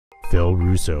Phil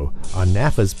Russo on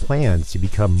NAFA's plans to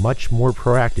become much more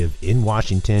proactive in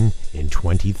Washington in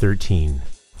 2013.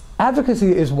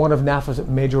 Advocacy is one of NAFA's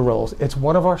major roles. It's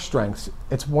one of our strengths.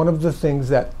 It's one of the things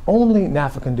that only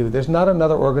NAFA can do. There's not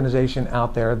another organization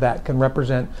out there that can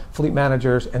represent fleet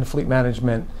managers and fleet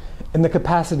management in the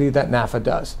capacity that NAFA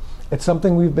does. It's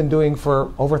something we've been doing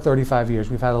for over 35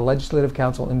 years. We've had a legislative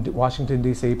counsel in Washington,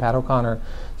 D.C., Pat O'Connor,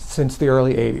 since the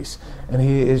early 80s, and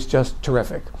he is just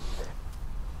terrific.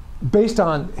 Based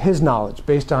on his knowledge,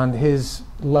 based on his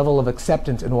level of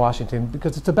acceptance in Washington,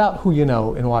 because it's about who you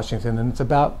know in Washington, and it's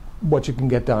about what you can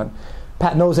get done.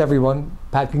 Pat knows everyone.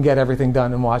 Pat can get everything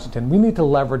done in Washington. We need to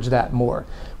leverage that more.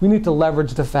 We need to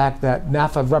leverage the fact that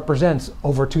NAFA represents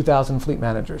over 2,000 fleet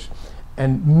managers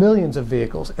and millions of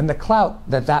vehicles, and the clout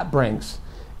that that brings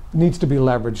needs to be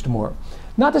leveraged more.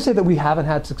 Not to say that we haven't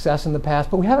had success in the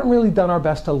past, but we haven't really done our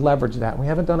best to leverage that. We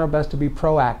haven't done our best to be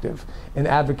proactive in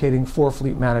advocating for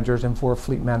fleet managers and for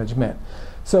fleet management.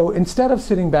 So instead of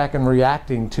sitting back and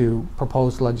reacting to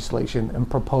proposed legislation and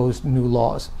proposed new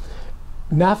laws,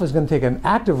 NAFA is going to take an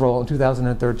active role in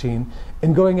 2013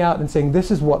 in going out and saying,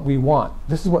 this is what we want.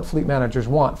 This is what fleet managers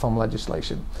want from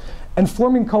legislation. And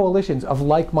forming coalitions of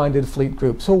like-minded fleet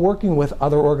groups. So working with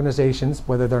other organizations,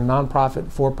 whether they're nonprofit,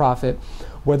 for-profit,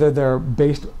 whether they're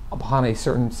based upon a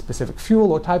certain specific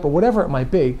fuel or type or whatever it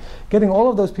might be, getting all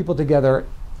of those people together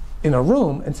in a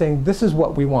room and saying, this is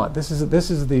what we want. This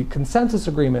is the consensus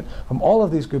agreement from all of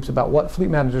these groups about what fleet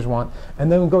managers want, and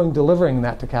then delivering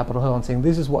that to Capitol Hill and saying,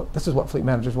 this is what fleet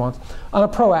managers want on a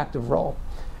proactive role.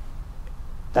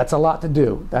 That's a lot to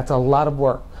do. That's a lot of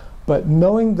work. But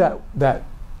knowing that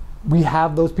we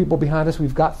have those people behind us,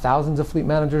 we've got thousands of fleet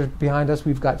managers behind us,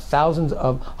 we've got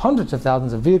hundreds of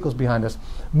thousands of vehicles behind us,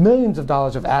 millions of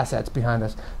dollars of assets behind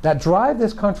us that drive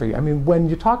this country. I mean, when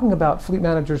you're talking about fleet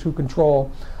managers who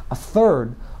control a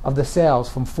third of the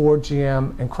sales from Ford,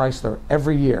 GM, and Chrysler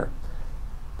every year,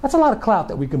 that's a lot of clout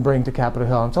that we can bring to Capitol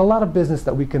Hill. And it's a lot of business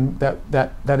that we can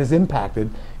that is impacted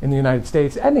in the United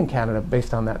States and in Canada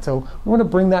based on that. So we want to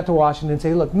bring that to Washington and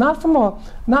say, look, not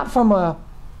from a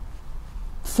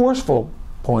forceful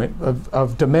point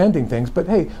of demanding things, but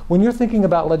hey, when you're thinking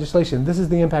about legislation, this is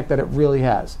the impact that it really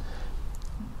has.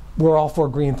 We're all for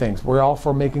green things. We're all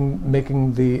for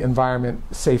making the environment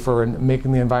safer and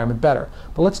making the environment better.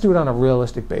 But let's do it on a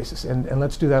realistic basis, and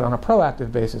let's do that on a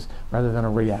proactive basis rather than a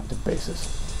reactive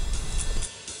basis.